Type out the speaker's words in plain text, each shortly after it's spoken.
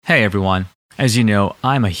Hey everyone. As you know,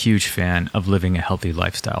 I'm a huge fan of living a healthy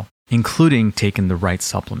lifestyle, including taking the right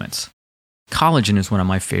supplements. Collagen is one of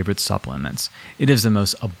my favorite supplements. It is the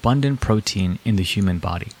most abundant protein in the human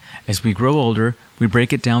body. As we grow older, we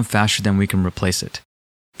break it down faster than we can replace it.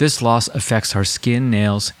 This loss affects our skin,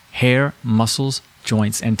 nails, hair, muscles,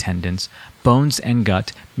 joints and tendons, bones and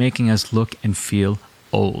gut, making us look and feel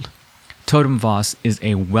old. Totem Voss is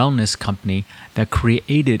a wellness company that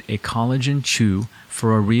created a collagen chew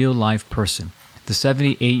for a real-life person, the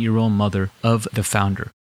 78-year-old mother of the founder.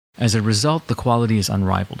 As a result, the quality is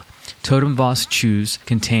unrivaled. Totem Voss chews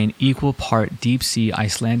contain equal part deep-sea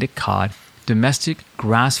Icelandic cod, domestic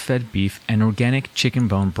grass-fed beef, and organic chicken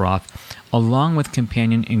bone broth, along with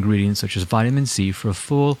companion ingredients such as vitamin C for a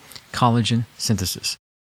full collagen synthesis.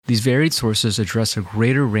 These varied sources address a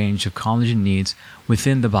greater range of collagen needs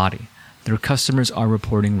within the body. Their customers are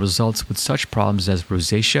reporting results with such problems as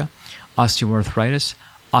rosacea, osteoarthritis,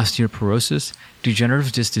 osteoporosis,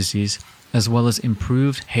 degenerative disc disease, as well as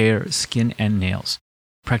improved hair, skin, and nails.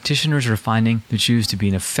 Practitioners are finding the chews to be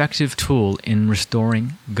an effective tool in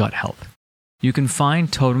restoring gut health. You can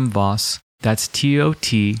find Totem Voss, that's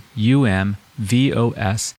TOTUMVOS,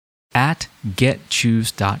 at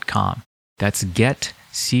getchews.com. That's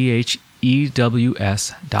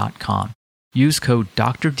getchews.com. Use code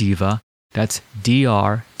Dr. Diva, that's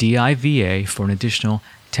DRDIVA, for an additional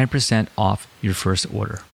 10% off your first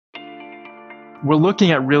order. We're looking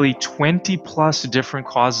at really 20 plus different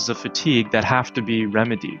causes of fatigue that have to be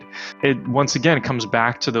remedied. It once again comes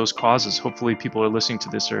back to those causes. Hopefully people are listening to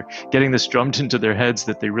this or getting this drummed into their heads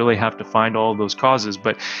that they really have to find all of those causes.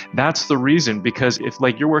 But that's the reason, because if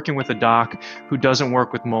you're working with a doc who doesn't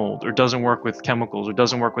work with mold or doesn't work with chemicals or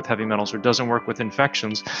doesn't work with heavy metals or doesn't work with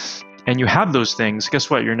infections, and you have those things, guess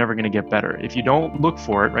what? You're never going to get better. If you don't look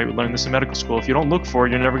for it, right? We learned this in medical school. If you don't look for it,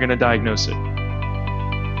 you're never going to diagnose it.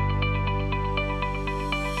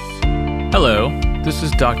 Hello, this is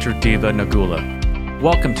Dr. Diva Nagula.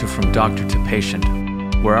 Welcome to From Doctor to Patient,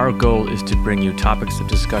 where our goal is to bring you topics of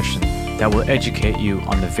discussion that will educate you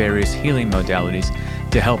on the various healing modalities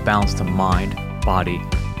to help balance the mind, body,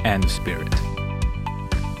 and the spirit.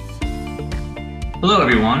 Hello,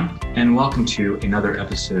 everyone, and welcome to another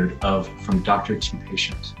episode of From Doctor to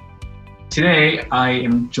Patient. Today, I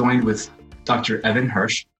am joined with Dr. Evan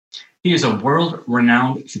Hirsch. He is a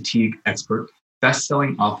world-renowned fatigue expert,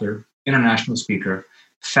 best-selling author, international speaker,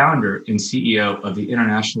 founder and CEO of the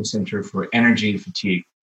International Center for Energy and Fatigue,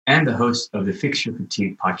 and the host of the Fix Your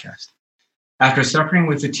Fatigue podcast. After suffering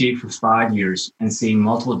with fatigue for 5 years and seeing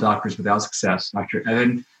multiple doctors without success, Dr.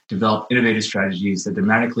 Evan developed innovative strategies that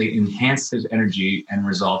dramatically enhanced his energy and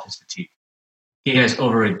resolved his fatigue. He has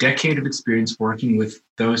over a decade of experience working with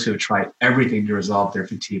those who have tried everything to resolve their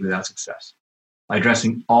fatigue without success. By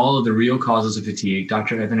addressing all of the real causes of fatigue,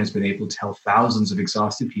 Dr. Evan has been able to help thousands of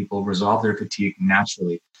exhausted people resolve their fatigue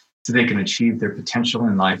naturally so they can achieve their potential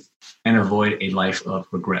in life and avoid a life of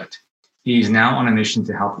regret. He is now on a mission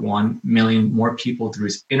to help 1 million more people through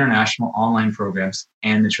his international online programs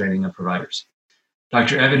and the training of providers.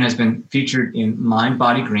 Dr. Evan has been featured in Mind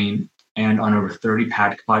Body Green and on over 30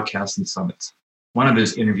 podcasts and summits. One of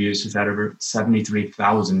his interviews has had over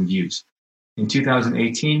 73,000 views. In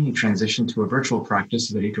 2018, he transitioned to a virtual practice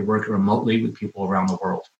so that he could work remotely with people around the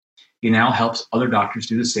world. He now helps other doctors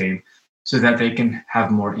do the same so that they can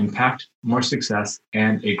have more impact, more success,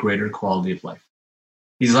 and a greater quality of life.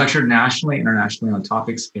 He's lectured nationally and internationally on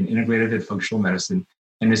topics in integrative and functional medicine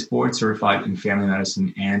and is board certified in family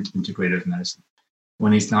medicine and integrative medicine.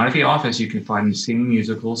 When he's not at the office, you can find him singing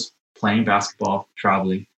musicals, playing basketball,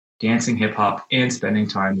 traveling, dancing hip hop, and spending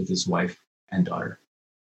time with his wife and daughter.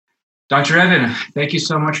 Dr. Evan, thank you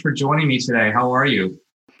so much for joining me today. How are you?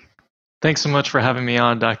 Thanks so much for having me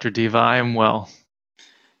on, Dr. Diva. I am well.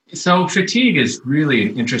 So fatigue is really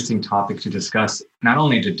an interesting topic to discuss, not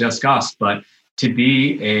only to discuss, but to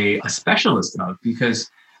be a specialist of,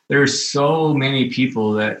 because there's so many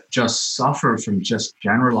people that just suffer from just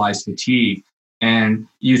generalized fatigue. And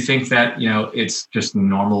you think that, it's just a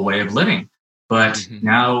normal way of living. But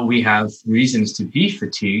now we have reasons to be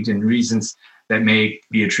fatigued and reasons that may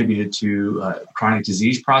be attributed to chronic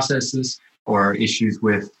disease processes or issues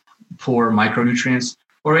with poor micronutrients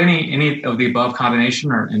or any of the above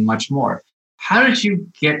combination and much more. How did you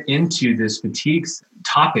get into this fatigue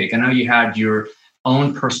topic? I know you had your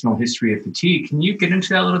own personal history of fatigue. Can you get into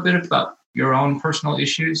that a little bit about your own personal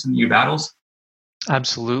issues and your battles?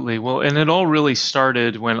 Absolutely. Well, and it all really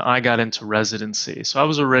started when I got into residency. So I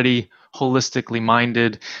was already holistically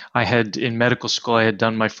minded. In medical school, I had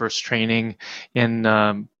done my first training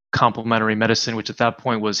in complementary medicine, which at that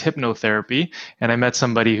point was hypnotherapy. And I met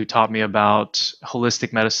somebody who taught me about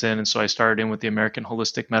holistic medicine. And so I started in with the American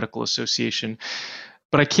Holistic Medical Association.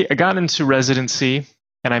 But I got into residency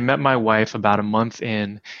and I met my wife about a month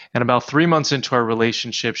in. And about 3 months into our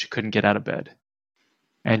relationship, she couldn't get out of bed.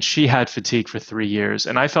 And she had fatigue for 3 years.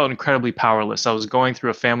 And I felt incredibly powerless. I was going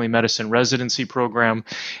through a family medicine residency program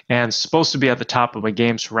and supposed to be at the top of my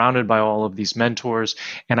game, surrounded by all of these mentors.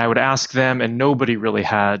 And I would ask them, and nobody really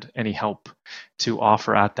had any help to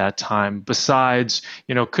offer at that time. Besides,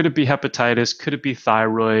 could it be hepatitis? Could it be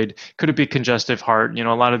thyroid? Could it be congestive heart? A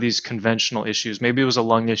lot of these conventional issues. Maybe it was a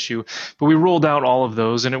lung issue, but we ruled out all of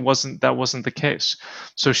those, and that wasn't the case.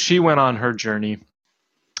 So she went on her journey.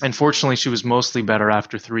 And fortunately, she was mostly better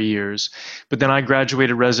after 3 years. But then I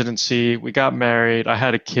graduated residency, we got married, I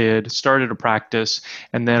had a kid, started a practice,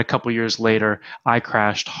 and then a couple years later, I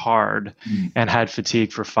crashed hard and had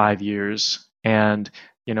fatigue for 5 years. And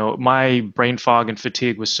my brain fog and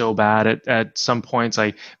fatigue was so bad at some points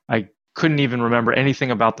I couldn't even remember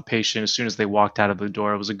anything about the patient as soon as they walked out of the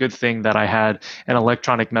door. It was a good thing that I had an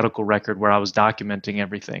electronic medical record where I was documenting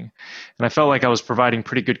everything. And I felt like I was providing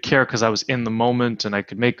pretty good care because I was in the moment and I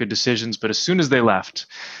could make good decisions. But as soon as they left,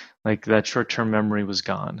 like that short-term memory was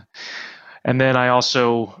gone. And then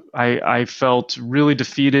I felt really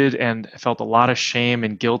defeated and felt a lot of shame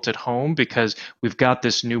and guilt at home because we've got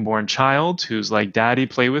this newborn child who's like, Daddy,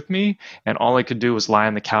 play with me. And all I could do was lie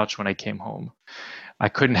on the couch when I came home. I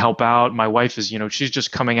couldn't help out. My wife is, she's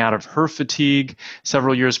just coming out of her fatigue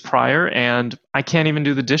several years prior, and I can't even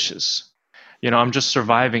do the dishes. I'm just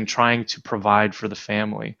surviving, trying to provide for the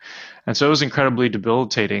family. And so it was incredibly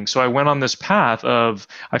debilitating. So I went on this path of,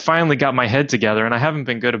 I finally got my head together, and I haven't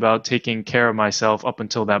been good about taking care of myself up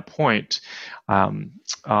until that point, and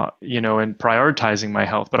prioritizing my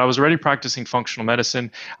health. But I was already practicing functional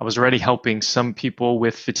medicine. I was already helping some people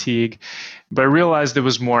with fatigue, but I realized there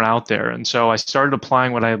was more out there. And so I started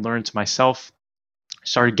applying what I had learned to myself.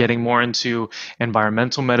 Started getting more into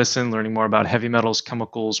environmental medicine, learning more about heavy metals,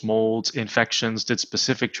 chemicals, molds, infections, did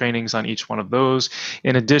specific trainings on each one of those,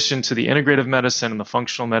 in addition to the integrative medicine and the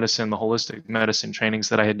functional medicine, the holistic medicine trainings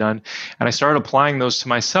that I had done. And I started applying those to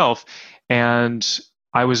myself, and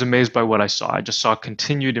I was amazed by what I saw. I just saw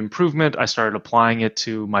continued improvement. I started applying it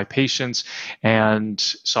to my patients and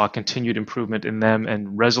saw continued improvement in them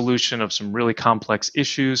and resolution of some really complex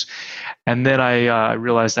issues. And then I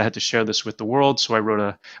realized I had to share this with the world. So I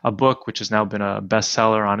wrote a book, which has now been a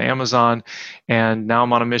bestseller on Amazon. And now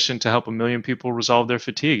I'm on a mission to help 1 million people resolve their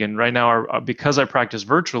fatigue. And right now, because I practice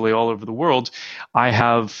virtually all over the world, I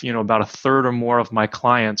have about a third or more of my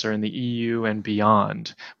clients are in the EU and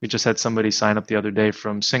beyond. We just had somebody sign up the other day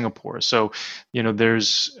from Singapore. So,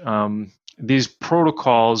 there's these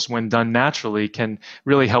protocols, when done naturally, can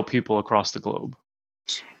really help people across the globe.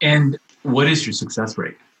 And what is your success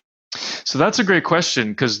rate? So that's a great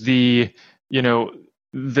question because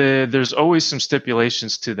there's always some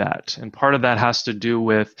stipulations to that. And part of that has to do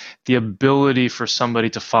with the ability for somebody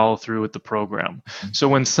to follow through with the program. Mm-hmm. So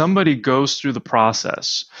when somebody goes through the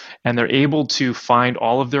process and they're able to find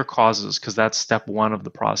all of their causes, because that's step one of the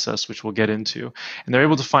process, which we'll get into, and they're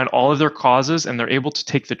able to find all of their causes and they're able to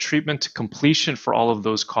take the treatment to completion for all of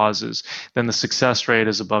those causes, then the success rate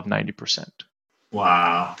is above 90%.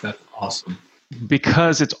 Wow, that's awesome.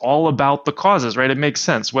 Because it's all about the causes, right? It makes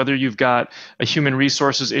sense. Whether you've got a human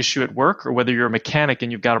resources issue at work or whether you're a mechanic and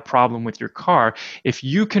you've got a problem with your car, if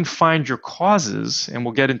you can find your causes, and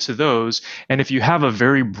we'll get into those, and if you have a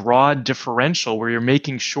very broad differential where you're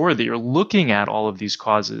making sure that you're looking at all of these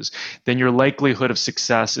causes, then your likelihood of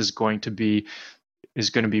success is going to be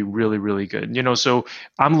really, really good. So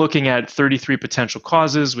I'm looking at 33 potential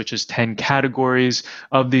causes, which is 10 categories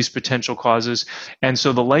of these potential causes. And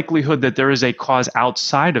so the likelihood that there is a cause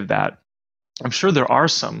outside of that, I'm sure there are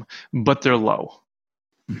some, but they're low.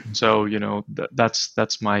 Mm-hmm. So,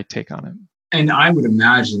 that's my take on it. And I would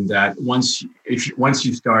imagine that once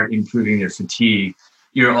you start improving their fatigue,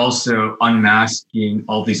 you're also unmasking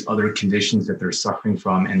all these other conditions that they're suffering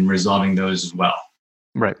from and resolving those as well.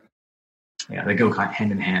 Right. Yeah, they go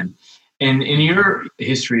hand in hand. And in your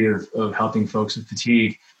history of helping folks with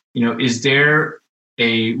fatigue, is there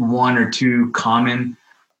a one or two common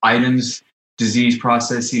items, disease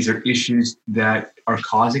processes, or issues that are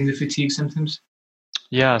causing the fatigue symptoms?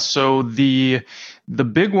 Yeah, so the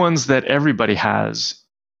big ones that everybody has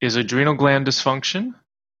is adrenal gland dysfunction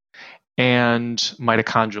and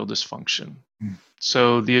mitochondrial dysfunction.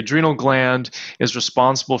 So the adrenal gland is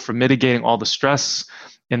responsible for mitigating all the stress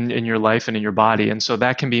in your life and in your body. And so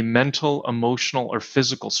that can be mental, emotional, or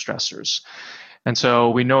physical stressors. And so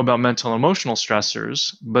we know about mental and emotional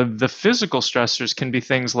stressors, but the physical stressors can be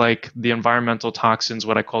things like the environmental toxins,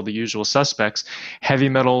 what I call the usual suspects, heavy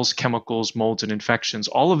metals, chemicals, molds, and infections.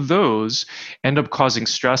 All of those end up causing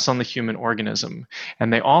stress on the human organism.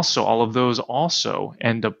 And all of those also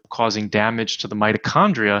end up causing damage to the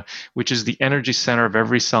mitochondria, which is the energy center of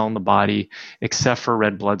every cell in the body, except for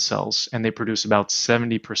red blood cells. And they produce about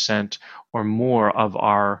 70% or more of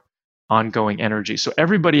our ongoing energy. So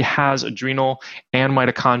everybody has adrenal and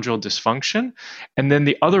mitochondrial dysfunction. And then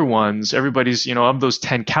the other ones, everybody's, of those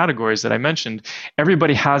 10 categories that I mentioned,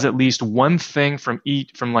 everybody has at least one thing from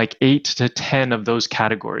like 8 to 10 of those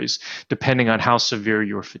categories, depending on how severe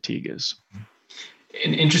your fatigue is.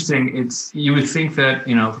 And interesting, you would think that,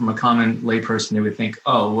 from a common layperson, they would think,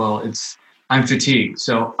 oh, well, I'm fatigued,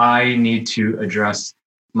 so I need to address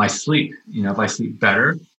my sleep. If I sleep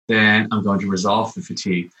better, then I'm going to resolve the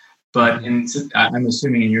fatigue. But I'm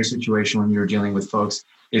assuming in your situation, when you're dealing with folks,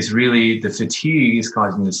 it's really the fatigue is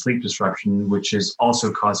causing the sleep disruption, which is also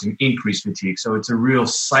causing increased fatigue. So it's a real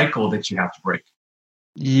cycle that you have to break.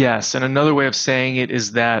 Yes, and another way of saying it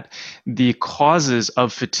is that the causes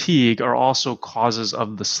of fatigue are also causes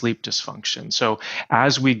of the sleep dysfunction. So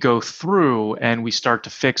as we go through and we start to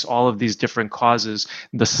fix all of these different causes,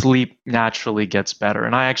 the sleep naturally gets better.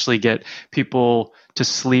 And I actually get people to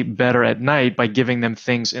sleep better at night by giving them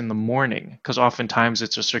things in the morning, because oftentimes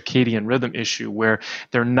it's a circadian rhythm issue where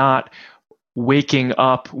they're not waking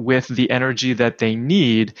up with the energy that they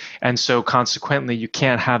need. And so consequently, you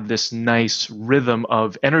can't have this nice rhythm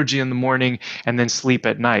of energy in the morning and then sleep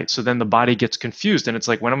at night. So then the body gets confused and it's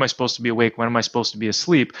like, when am I supposed to be awake? When am I supposed to be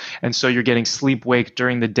asleep? And so you're getting sleep wake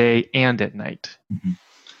during the day and at night. Mm-hmm.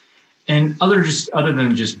 And other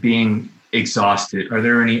than just being exhausted, are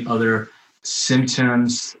there any other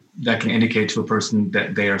symptoms that can indicate to a person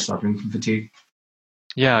that they are suffering from fatigue?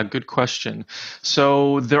 Yeah, good question.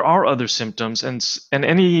 So there are other symptoms, and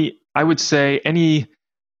I would say any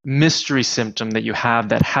mystery symptom that you have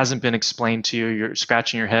that hasn't been explained to you, you're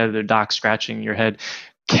scratching your head, the doc scratching your head,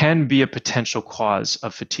 can be a potential cause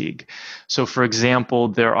of fatigue. So for example,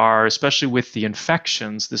 there are, especially with the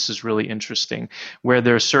infections, this is really interesting, where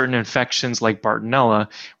there are certain infections like Bartonella,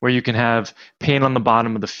 where you can have pain on the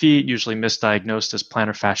bottom of the feet, usually misdiagnosed as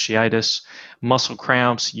plantar fasciitis, muscle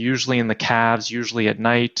cramps, usually in the calves, usually at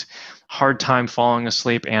night, hard time falling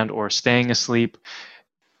asleep and or staying asleep,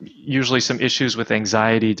 usually some issues with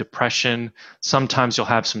anxiety, depression. Sometimes you'll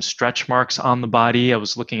have some stretch marks on the body. I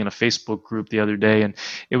was looking in a Facebook group the other day, and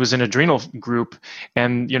it was an adrenal group.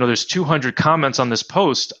 And, there's 200 comments on this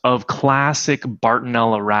post of classic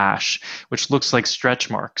Bartonella rash, which looks like stretch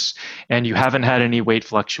marks. And you haven't had any weight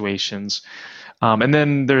fluctuations. And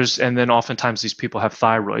then oftentimes these people have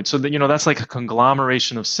thyroid. So that, that's like a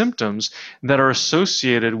conglomeration of symptoms that are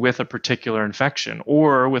associated with a particular infection,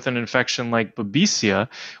 or with an infection like Babesia,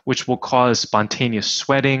 which will cause spontaneous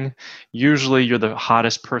sweating. Usually you're the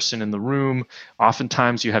hottest person in the room.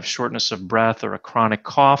 Oftentimes you have shortness of breath or a chronic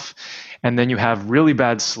cough. And then you have really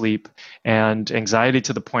bad sleep and anxiety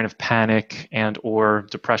to the point of panic and or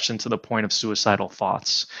depression to the point of suicidal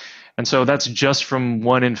thoughts. And so that's just from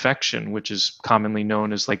one infection, which is commonly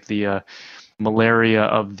known as like the malaria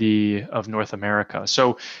of North America.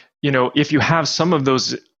 So, if you have some of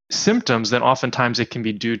those symptoms, then oftentimes it can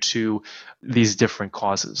be due to these different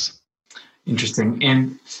causes. Interesting.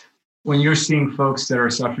 And when you're seeing folks that are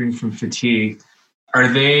suffering from fatigue, are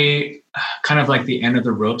they kind of like the end of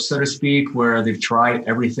the rope, so to speak, where they've tried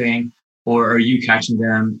everything, or are you catching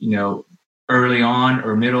them, early on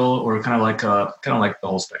or middle, or kind of like the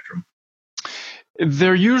whole spectrum?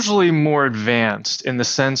 They're usually more advanced in the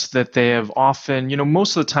sense that they have often,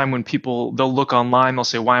 most of the time when they'll look online, they'll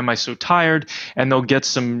say, why am I so tired? And they'll get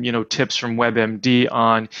some, tips from WebMD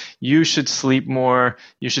on, you should sleep more,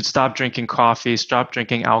 you should stop drinking coffee, stop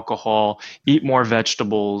drinking alcohol, eat more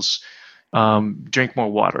vegetables, drink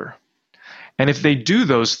more water. And if they do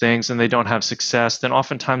those things and they don't have success, then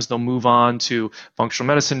oftentimes they'll move on to functional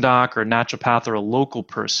medicine doc or a naturopath or a local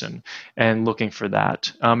person and looking for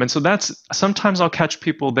that. And so sometimes I'll catch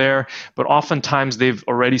people there, but oftentimes they've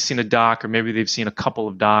already seen a doc, or maybe they've seen a couple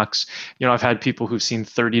of docs. I've had people who've seen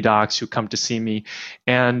 30 docs who come to see me.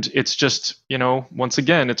 And it's just, once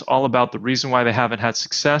again, it's all about the reason why they haven't had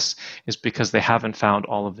success is because they haven't found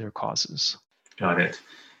all of their causes. Got it.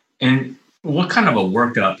 And what kind of a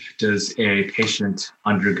workup does a patient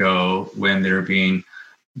undergo when they're being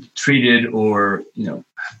treated, or,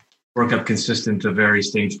 workup consistent of various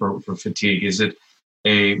things for fatigue? Is it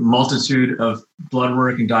a multitude of blood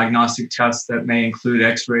work and diagnostic tests that may include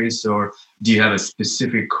x-rays, or do you have a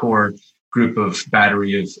specific core group of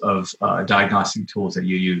battery of diagnostic tools that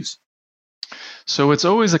you use? So it's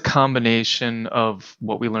always a combination of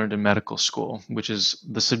what we learned in medical school, which is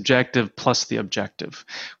the subjective plus the objective,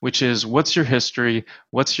 which is what's your history,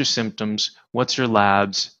 what's your symptoms, what's your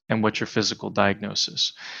labs, and what's your physical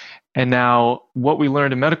diagnosis. And now, what we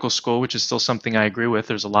learned in medical school, which is still something I agree with,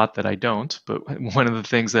 there's a lot that I don't, but one of the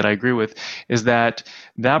things that I agree with is that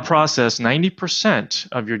that process, 90%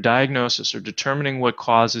 of your diagnosis or determining what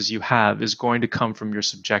causes you have is going to come from your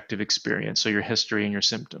subjective experience, so your history and your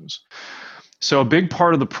symptoms. So, a big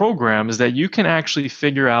part of the program is that you can actually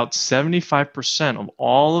figure out 75% of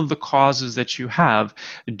all of the causes that you have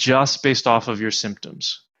just based off of your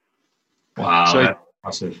symptoms. Wow, So, that's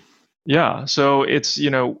awesome. yeah, so it's,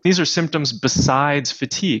 these are symptoms besides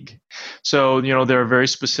fatigue. So, there are very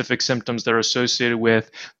specific symptoms that are associated with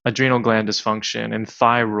adrenal gland dysfunction and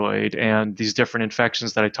thyroid and these different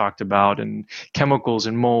infections that I talked about and chemicals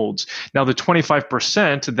and molds. Now, the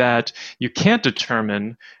 25% that you can't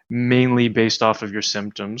determine mainly based off of your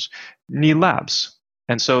symptoms need labs.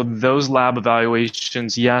 And so those lab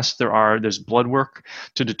evaluations, yes, there's blood work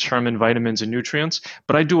to determine vitamins and nutrients,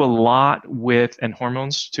 but I do a lot with, and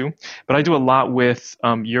hormones too, but I do a lot with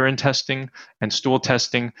urine testing and stool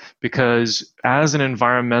testing because as an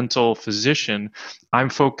environmental physician, I'm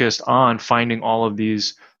focused on finding all of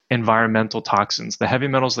these environmental toxins. The heavy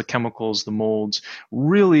metals, the chemicals, the molds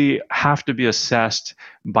really have to be assessed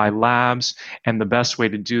by labs, and the best way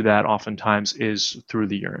to do that oftentimes is through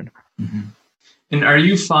the urine. Mm-hmm. And are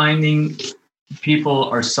you finding people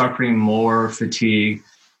are suffering more fatigue,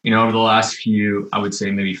 over the last few, I would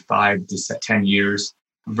say maybe 5 to 10 years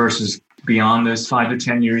versus beyond those 5 to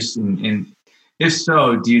 10 years? And if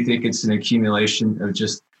so, do you think it's an accumulation of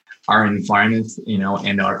just our environment,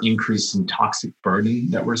 and our increase in toxic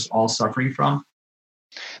burden that we're all suffering from?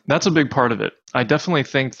 That's a big part of it. I definitely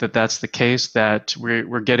think that that's the case, that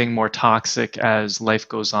we're getting more toxic as life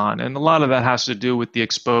goes on. And a lot of that has to do with the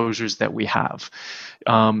exposures that we have.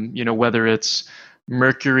 Whether it's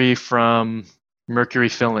mercury from mercury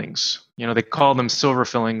fillings. They call them silver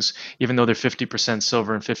fillings, even though they're 50%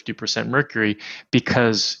 silver and 50% mercury,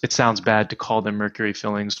 because it sounds bad to call them mercury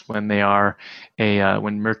fillings when they are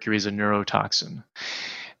when mercury is a neurotoxin,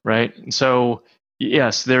 right? And so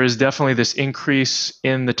yes, there is definitely this increase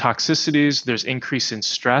in the toxicities. There's increase in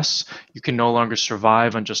stress. You can no longer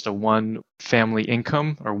survive on just a one family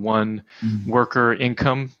income or one worker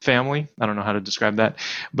income family. I don't know how to describe that,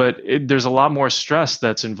 but there's a lot more stress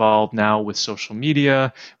that's involved now with social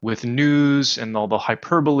media, with news, and all the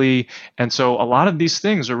hyperbole. And so a lot of these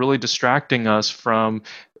things are really distracting us from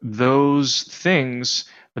those things,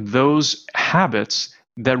 those habits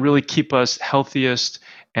that really keep us healthiest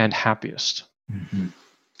and happiest. Mm-hmm.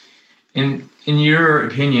 In your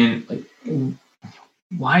opinion,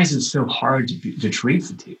 why is it so hard to treat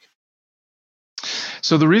fatigue?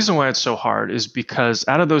 So the reason why it's so hard is because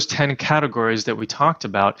out of those 10 categories that we talked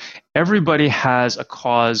about, everybody has a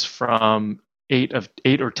cause from eight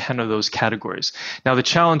or 10 of those categories. Now the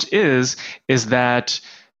challenge is that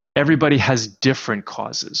everybody has different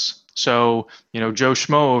causes. So, Joe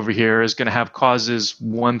Schmo over here is going to have causes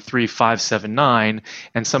 1, 3, 5, 7, 9,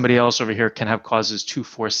 and somebody else over here can have causes 2,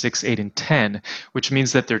 4, 6, 8, and 10, which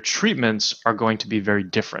means that their treatments are going to be very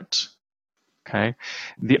different. Okay.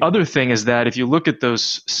 The other thing is that if you look at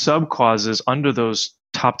those sub-causes under those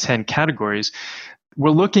top 10 categories, we're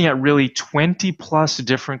looking at really 20 plus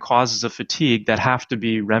different causes of fatigue that have to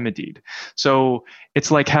be remedied. So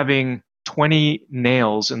it's like having 20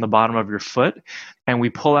 nails in the bottom of your foot, and we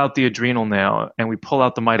pull out the adrenal nail and we pull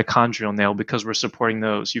out the mitochondrial nail because we're supporting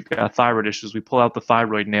those. You've got thyroid issues, we pull out the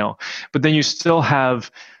thyroid nail, but then you still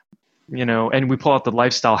have and we pull out the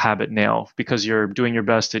lifestyle habit nail because you're doing your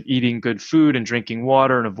best at eating good food and drinking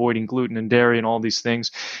water and avoiding gluten and dairy and all these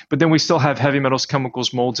things. But then we still have heavy metals,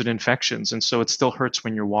 chemicals, molds, and infections. And so it still hurts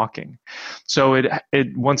when you're walking. So it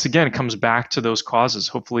once again comes back to those causes.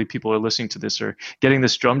 Hopefully people are listening to this or getting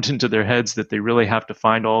this drummed into their heads that they really have to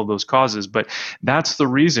find all of those causes. But that's the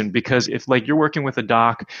reason, because if you're working with a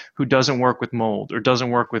doc who doesn't work with mold or doesn't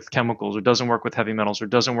work with chemicals or doesn't work with heavy metals or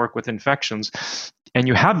doesn't work with infections, and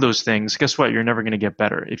you have those things, guess what? You're never going to get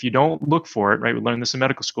better. If you don't look for it, right? We learned this in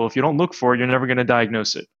medical school. If you don't look for it, you're never going to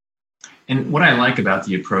diagnose it. And what I like about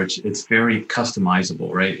the approach, it's very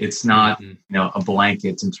customizable, right? It's not, a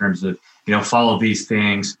blanket in terms of, follow these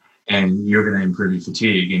things and you're going to improve your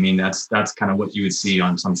fatigue. I mean, that's kind of what you would see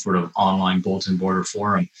on some sort of online bulletin board or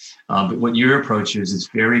forum. But what your approach is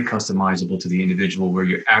very customizable to the individual, where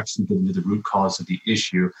you're actually getting to the root cause of the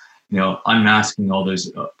issue, unmasking all those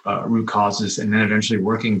root causes, and then eventually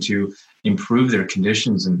working to improve their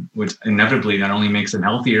conditions, and which inevitably not only makes them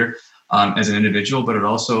healthier, as an individual, but it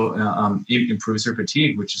also improves their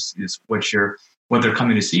fatigue, which is what they're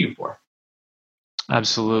coming to see you for.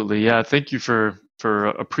 Absolutely. Yeah. Thank you for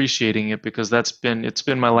appreciating it, because it's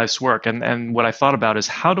been my life's work. And what I thought about is,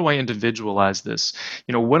 how do I individualize this?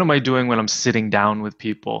 What am I doing when I'm sitting down with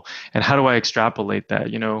people, and how do I extrapolate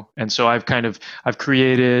that? And so I've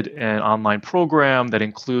created an online program that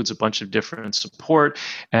includes a bunch of different support.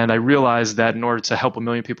 And I realized that in order to help 1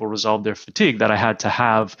 million people resolve their fatigue, that I had to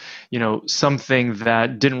have, something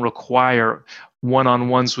that didn't require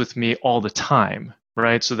one-on-ones with me all the time.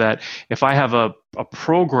 Right. So that if I have a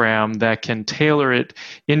program that can tailor it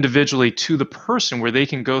individually to the person, where they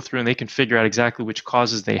can go through and they can figure out exactly which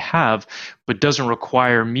causes they have, but doesn't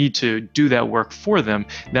require me to do that work for them,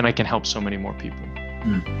 then I can help so many more people.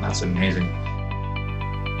 That's amazing.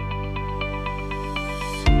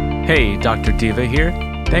 Hey, Dr. Diva here.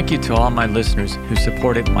 Thank you to all my listeners who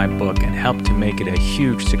supported my book and helped to make it a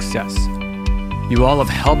huge success. You all have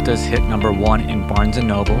helped us hit #1 in Barnes &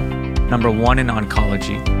 Noble, #1 in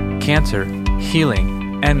oncology, cancer,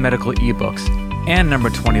 healing, and medical ebooks, and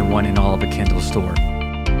 #21 in all of the Kindle store.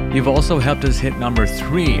 You've also helped us hit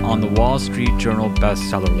 #3 on the Wall Street Journal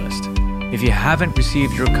bestseller list. If you haven't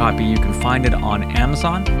received your copy, you can find it on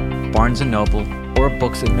Amazon, Barnes & Noble, or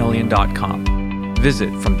booksamillion.com. Visit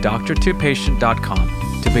fromdoctor2patient.com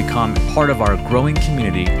to become part of our growing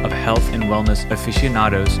community of health and wellness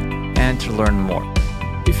aficionados and to learn more.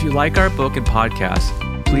 If you like our book and podcast,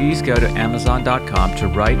 please go to Amazon.com to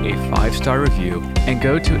write a 5-star review, and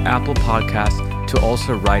go to Apple Podcasts to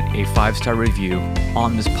also write a 5-star review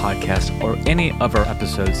on this podcast or any of our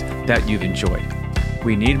episodes that you've enjoyed.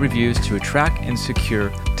 We need reviews to attract and secure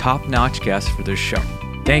top-notch guests for this show.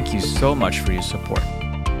 Thank you so much for your support.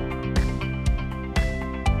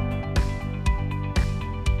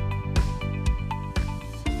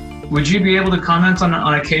 Would you be able to comment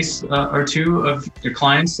on a case or two of your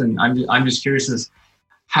clients? And I'm just curious as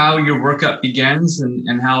how your workup begins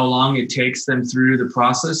and how long it takes them through the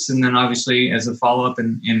process. And then obviously as a follow-up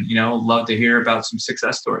and love to hear about some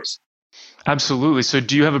success stories. Absolutely. So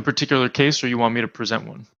do you have a particular case, or you want me to present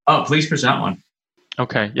one? Oh, please present one.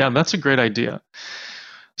 Okay. Yeah, that's a great idea.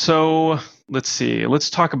 So let's see. Let's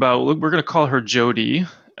talk about, we're going to call her Jody.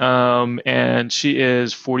 And she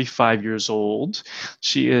is 45 years old.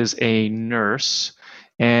 She is a nurse,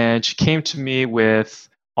 and she came to me with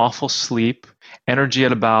awful sleep, energy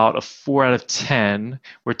at about a 4 out of 10,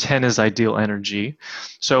 where 10 is ideal energy.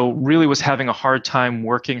 So really was having a hard time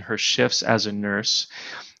working her shifts as a nurse.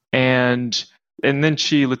 And then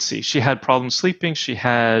she had problems sleeping. She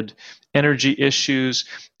had energy issues.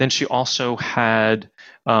 Then she also had,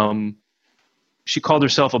 she called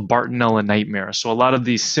herself a Bartonella nightmare. So a lot of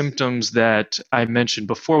these symptoms that I mentioned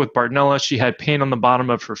before with Bartonella, she had pain on the bottom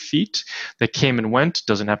of her feet that came and went,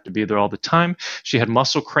 doesn't have to be there all the time. She had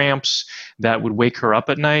muscle cramps that would wake her up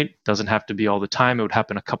at night, doesn't have to be all the time. It would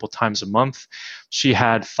happen a couple times a month. She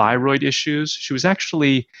had thyroid issues. She was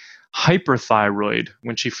actually hyperthyroid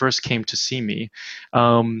when she first came to see me,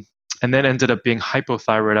 and then ended up being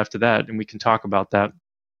hypothyroid after that, and we can talk about that.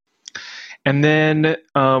 And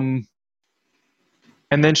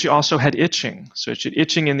then she also had itching. So she had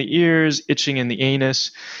itching in the ears, itching in the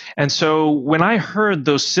anus. And so when I heard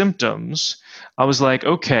those symptoms, I was like,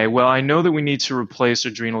 okay, well, I know that we need to replace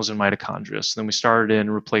adrenals and mitochondria. So then we started in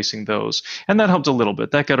replacing those. And that helped a little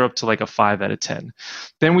bit. That got her up to like a 5 out of 10.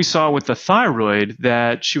 Then we saw with the thyroid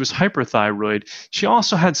that she was hyperthyroid. She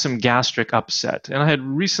also had some gastric upset. And I had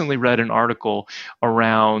recently read an article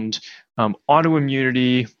around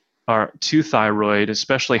autoimmunity to thyroid,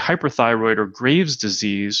 especially hyperthyroid or Graves'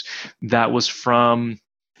 disease, that was from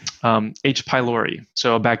H. pylori,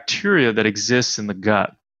 so a bacteria that exists in the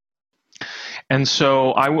gut. And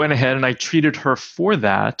so I went ahead and I treated her for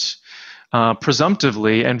that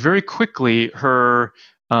presumptively, and very quickly her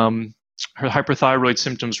hyperthyroid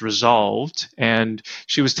symptoms resolved, and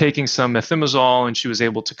she was taking some methimazole, and she was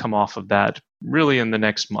able to come off of that really in the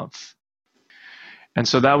next month. And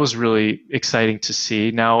so that was really exciting to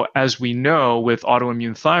see. Now, as we know, with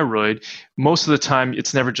autoimmune thyroid, most of the time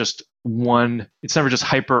it's never just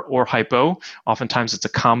hyper or hypo. Oftentimes it's a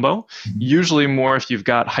combo. Usually more if you've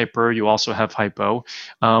got hyper, you also have hypo.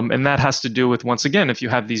 And that has to do with, once again, if you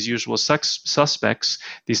have these usual suspects,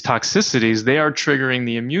 these toxicities, they are triggering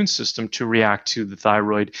the immune system to react to the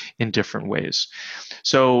thyroid in different ways.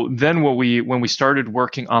 So then when we started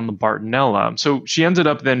working on the Bartonella, so she ended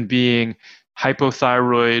up then being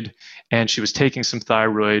hypothyroid, and she was taking some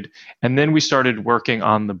thyroid, and then we started working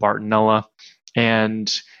on the Bartonella.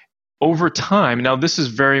 And over time, now this is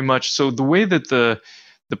very much so, the way that the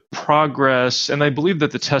the progress, and I believe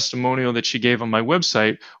that the testimonial that she gave on my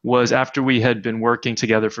website was after we had been working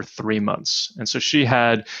together for 3 months. And so she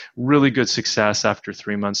had really good success after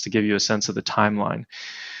 3 months, to give you a sense of the timeline.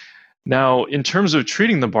 Now, in terms of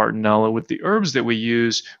treating the Bartonella with the herbs that we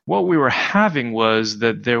use, what we were having was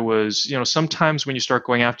that there was, sometimes when you start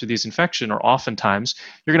going after these infections, or oftentimes,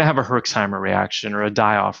 you're going to have a Herxheimer reaction or a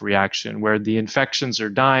die-off reaction where the infections are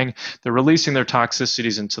dying, they're releasing their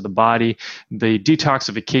toxicities into the body, the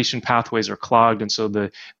detoxification pathways are clogged, and so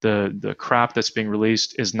the crap that's being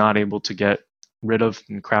released is not able to get rid of.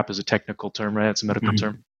 And crap is a technical term, right? It's a medical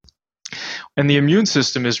term. And the immune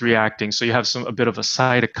system is reacting, so you have a bit of a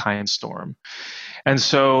cytokine storm. And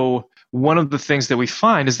so one of the things that we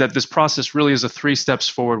find is that this process really is a 3 steps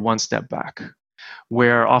forward, 1 step back,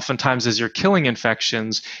 where oftentimes as you're killing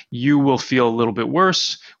infections, you will feel a little bit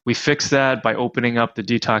worse. We fix that by opening up the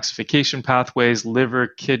detoxification pathways, liver,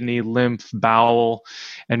 kidney, lymph, bowel,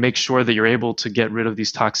 and make sure that you're able to get rid of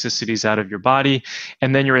these toxicities out of your body,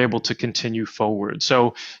 and then you're able to continue forward.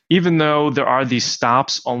 So even though there are these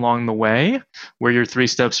stops along the way, where you're 3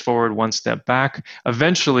 steps forward, 1 step back,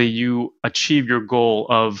 eventually you achieve your goal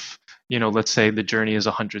of, let's say the journey is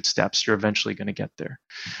 100 steps, you're eventually going to get there.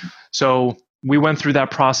 So we went through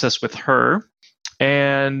that process with her.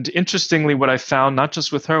 And interestingly, what I found, not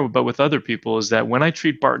just with her, but with other people, is that when I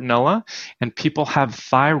treat Bartonella and people have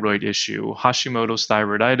thyroid issue, Hashimoto's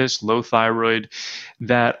thyroiditis, low thyroid,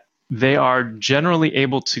 that they are generally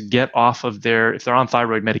able to get off of if they're on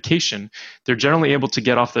thyroid medication, they're generally able to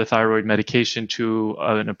get off their thyroid medication to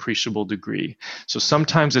an appreciable degree. So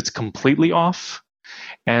sometimes it's completely off,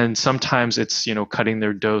 and sometimes it's, cutting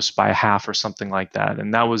their dose by half or something like that.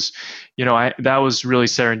 And that was, that was really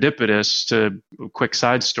serendipitous. To a quick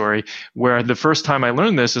side story, where the first time I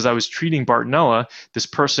learned this is I was treating Bartonella. This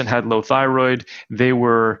person had low thyroid. They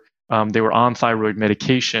were on thyroid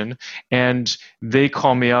medication, and they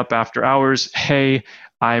call me up after hours. Hey,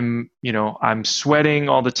 I'm sweating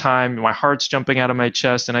all the time. My heart's jumping out of my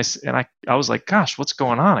chest. And I was like, gosh, what's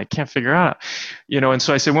going on? I can't figure it out. And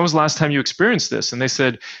so I said, when was the last time you experienced this? And they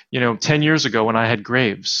said, 10 years ago when I had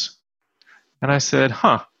Graves. And I said,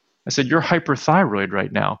 I said, you're hyperthyroid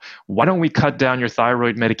right now. Why don't we cut down your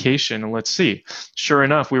thyroid medication and let's see. Sure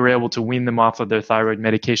enough, we were able to wean them off of their thyroid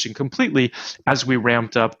medication completely as we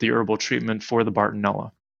ramped up the herbal treatment for the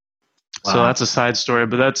Bartonella. Wow. So that's a side story,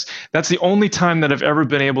 but that's the only time that I've ever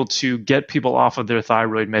been able to get people off of their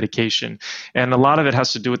thyroid medication. And a lot of it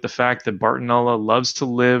has to do with the fact that Bartonella loves to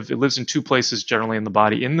live. It lives in 2 places generally in the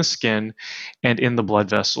body, in the skin and in the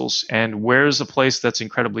blood vessels. And where's a place that's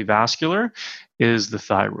incredibly vascular is the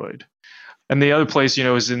thyroid. And the other place,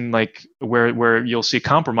 is in like where you'll see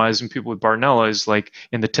compromise in people with Bartonella is like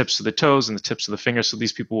in the tips of the toes and the tips of the fingers. So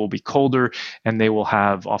these people will be colder and they will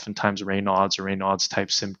have oftentimes Raynaud's or Raynaud's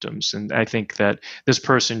type symptoms. And I think that this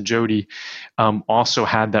person, Jody, also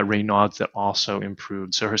had that Raynaud's that also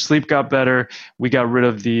improved. So her sleep got better. We got rid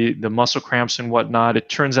of the muscle cramps and whatnot. It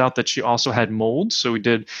turns out that she also had mold. So we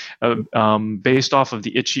did, based off of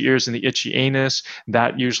the itchy ears and the itchy anus,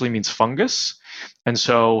 that usually means fungus. And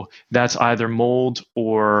so that's either mold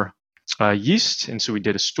or yeast. And so we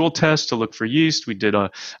did a stool test to look for yeast. We did a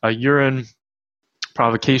urine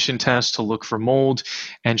provocation test to look for mold,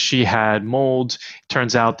 and she had mold.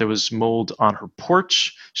 Turns out there was mold on her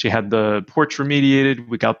porch. She had the porch remediated.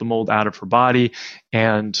 We got the mold out of her body,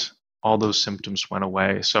 and all those symptoms went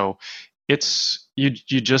away. So it's you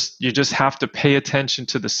just have to pay attention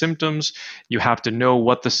to the symptoms. You have to know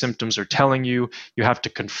what the symptoms are telling you. You have to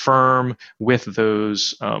confirm with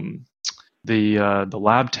those the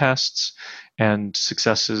lab tests, and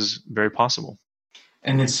success is very possible.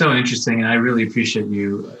 And it's so interesting, and I really appreciate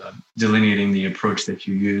you delineating the approach that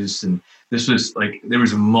you used. And this was like, there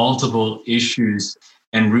was multiple issues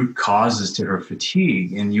and root causes to her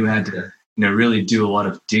fatigue, and you had to really do a lot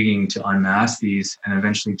of digging to unmask these and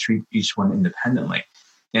eventually treat each one independently.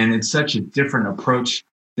 And it's such a different approach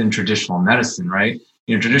than traditional medicine, right?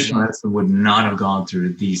 Traditional medicine would not have gone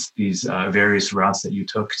through these various routes that you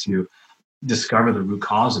took to discover the root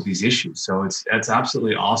cause of these issues. So it's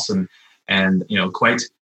absolutely awesome, and quite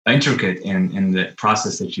intricate in the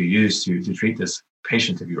process that you use to treat this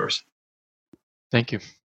patient of yours. Thank you.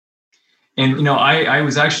 And I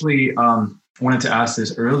was actually wanted to ask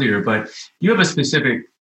this earlier, but you have a specific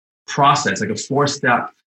process, like a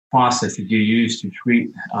 4-step process that you use to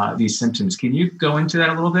treat these symptoms. Can you go into that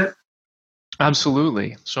a little bit?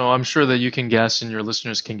 Absolutely. So I'm sure that you can guess, and your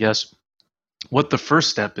listeners can guess what the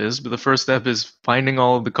first step is, but the first step is finding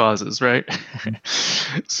all of the causes, right?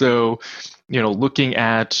 So, looking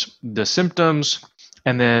at the symptoms,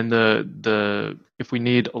 and then the If we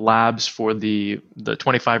need labs for the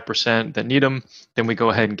 25% that need them, then we go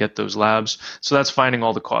ahead and get those labs. So that's finding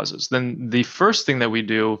all the causes. Then the first thing that we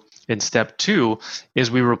do in step 2 is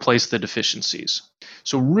we replace the deficiencies.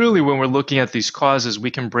 So really, when we're looking at these causes,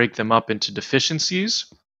 we can break them up into deficiencies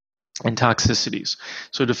and toxicities.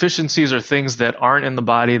 So deficiencies are things that aren't in the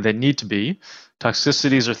body that need to be.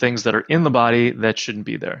 Toxicities are things that are in the body that shouldn't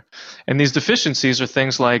be there. And these deficiencies are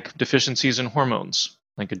things like deficiencies in hormones,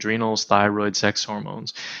 like adrenals, thyroid, sex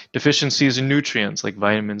hormones. Deficiencies in nutrients, like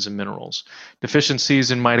vitamins and minerals. Deficiencies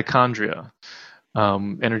in mitochondria,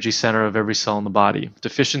 energy center of every cell in the body.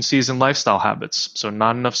 Deficiencies in lifestyle habits, so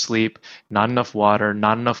not enough sleep, not enough water,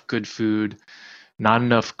 not enough good food, not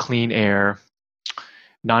enough clean air,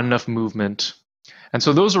 not enough movement. And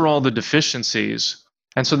so those are all the deficiencies.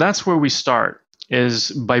 And so that's where we start,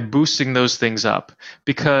 is by boosting those things up,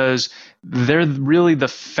 because they're really the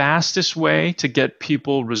fastest way to get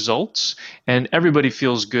people results, and everybody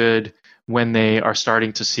feels good when they are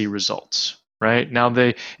starting to see results, right? Now,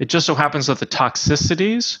 it just so happens that the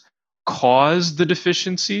toxicities cause the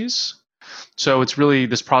deficiencies. So it's really,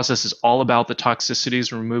 this process is all about the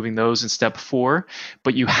toxicities, removing those in step 4,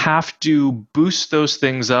 but you have to boost those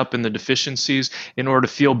things up in the deficiencies in order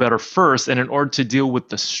to feel better first, and in order to deal with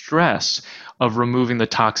the stress of removing the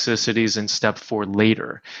toxicities in step 4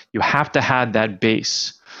 later. You have to have that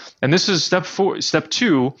base. And this is step 4. Step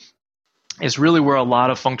 2 is really where a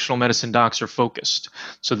lot of functional medicine docs are focused.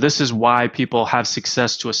 So this is why people have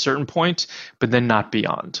success to a certain point, but then not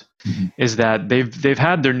beyond. Mm-hmm. Is that they've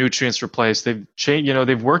had their nutrients replaced, they've changed,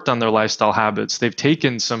 they've worked on their lifestyle habits, they've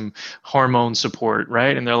taken some hormone support,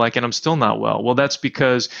 right? And they're like, and I'm still not well. Well, that's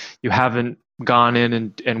because you haven't gone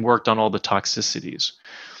in and worked on all the toxicities.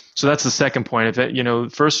 So that's the second point.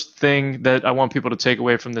 First thing that I want people to take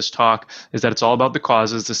away from this talk is that it's all about the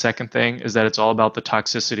causes. The second thing is that it's all about the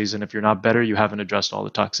toxicities. And if you're not better, you haven't addressed all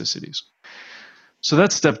the toxicities. So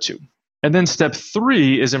that's step 2. And then step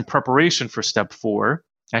 3 is in preparation for step 4.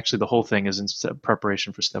 Actually, the whole thing is in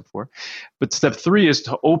preparation for step 4. But step 3 is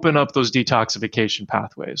to open up those detoxification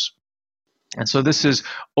pathways. And so this is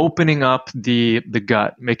opening up the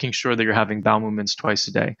gut, making sure that you're having bowel movements twice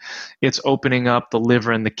a day. It's opening up the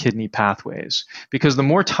liver and the kidney pathways, because the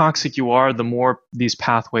more toxic you are, the more these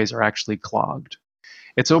pathways are actually clogged.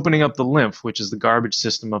 It's opening up the lymph, which is the garbage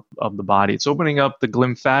system of the body. It's opening up the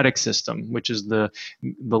glymphatic system, which is the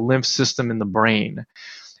lymph system in the brain.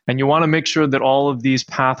 And you want to make sure that all of these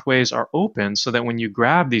pathways are open so that when you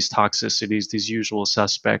grab these toxicities, these usual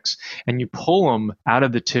suspects, and you pull them out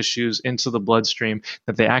of the tissues into the bloodstream,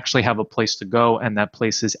 that they actually have a place to go, and that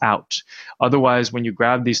place is out. Otherwise, when you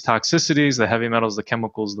grab these toxicities, the heavy metals, the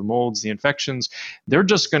chemicals, the molds, the infections, they're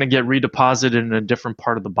just going to get redeposited in a different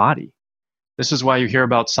part of the body. This is why you hear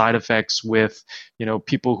about side effects with,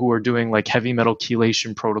 people who are doing like heavy metal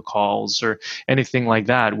chelation protocols or anything like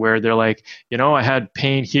that, where they're like, I had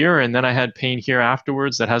pain here and then I had pain here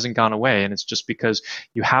afterwards that hasn't gone away. And it's just because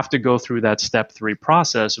you have to go through that step 3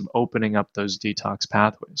 process of opening up those detox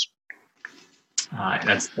pathways.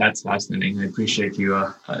 That's fascinating. I appreciate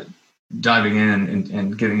you diving in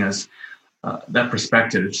and giving us that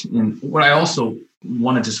perspective. And what I also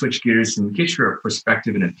wanted to switch gears and get your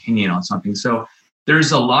perspective and opinion on something. So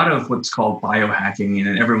there's a lot of what's called biohacking,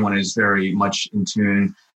 and everyone is very much in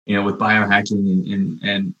tune, with biohacking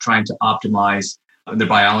and trying to optimize their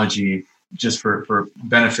biology just for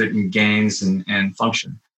benefit and gains and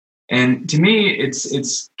function. And to me,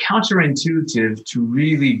 it's counterintuitive to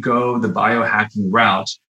really go the biohacking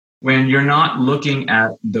route when you're not looking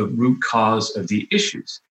at the root cause of the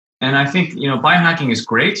issues. And I think, biohacking is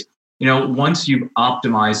great, once you've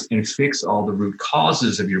optimized and fixed all the root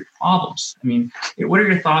causes of your problems. I mean, what are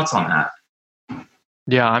your thoughts on that?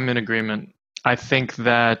 Yeah, I'm in agreement. I think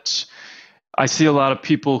that I see a lot of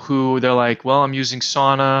people who they're like, well, I'm using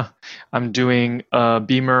sauna, I'm doing a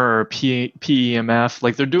Beamer or PEMF.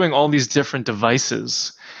 Like, they're doing all these different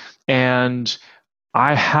devices. And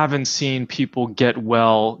I haven't seen people get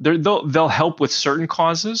well. They'll help with certain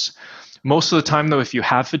causes. Most of the time, though, if you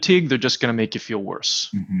have fatigue, they're just going to make you feel worse.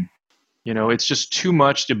 Mm-hmm. It's just too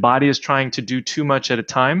much. Your body is trying to do too much at a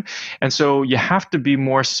time. And so you have to be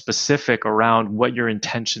more specific around what your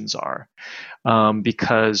intentions are.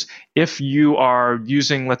 Because if you are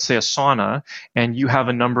using, let's say, a sauna and you have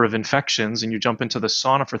a number of infections and you jump into the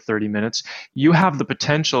sauna for 30 minutes, you have the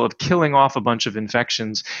potential of killing off a bunch of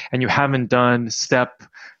infections, and you haven't done step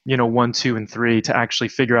 1, 2, and 3 to actually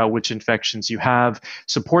figure out which infections you have,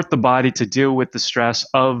 support the body to deal with the stress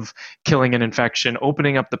of killing an infection,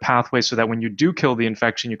 opening up the pathway so that when you do kill the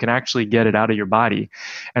infection, you can actually get it out of your body.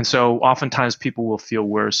 And so oftentimes people will feel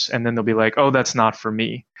worse, and then they'll be like, oh, that's not for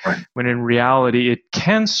me. Right. When in reality, it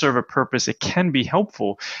can serve a purpose, it can be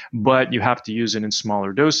helpful, but you have to use it in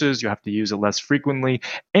smaller doses, you have to use it less frequently,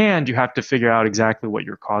 and you have to figure out exactly what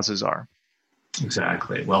your causes are.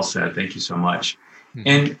 Exactly. Well said. Thank you so much.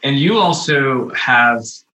 And you also have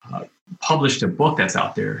published a book that's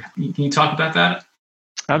out there. Can you talk about that?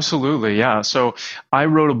 Absolutely, yeah. So I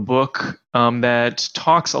wrote a book that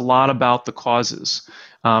talks a lot about the causes.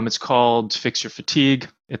 It's called Fix Your Fatigue.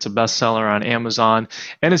 It's a bestseller on Amazon.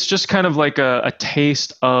 And it's just kind of like a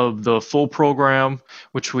taste of the full program,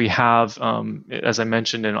 which we have, as I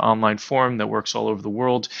mentioned, in an online form that works all over the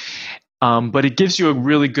world. But it gives you a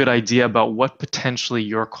really good idea about what potentially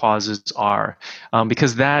your causes are,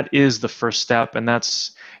 because that is the first step, and that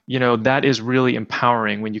is really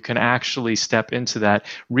empowering when you can actually step into that,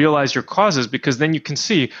 realize your causes, because then you can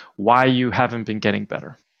see why you haven't been getting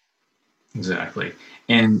better. Exactly.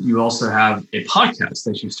 And you also have a podcast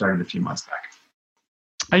that you started a few months back.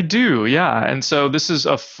 I do, yeah. And so this is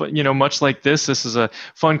much like this is a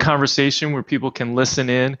fun conversation where people can listen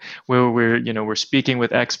in, where we're speaking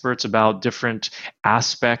with experts about different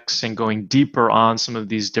aspects and going deeper on some of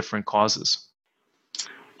these different causes.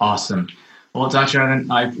 Awesome. Well, Dr. Evan,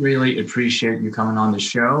 I really appreciate you coming on the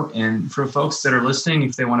show. And for folks that are listening,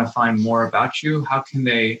 if they want to find more about you, how can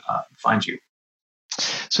they find you?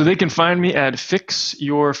 So they can find me at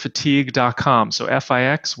fixyourfatigue.com. So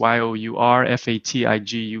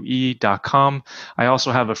FIXYOURFATIGUE.com. I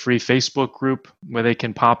also have a free Facebook group where they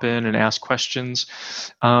can pop in and ask questions.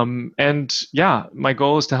 And yeah, my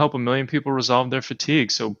goal is to help 1 million people resolve their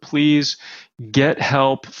fatigue. So please get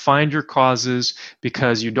help, find your causes,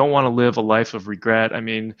 because you don't want to live a life of regret. I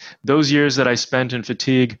mean, those years that I spent in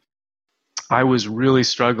fatigue, I was really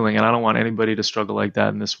struggling, and I don't want anybody to struggle like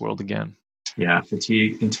that in this world again. Yeah,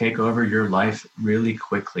 fatigue can take over your life really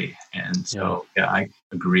quickly. And so, yeah, I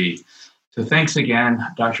agree. So thanks again,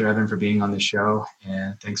 Dr. Evan, for being on the show.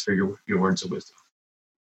 And thanks for your words of wisdom.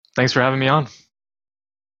 Thanks for having me on.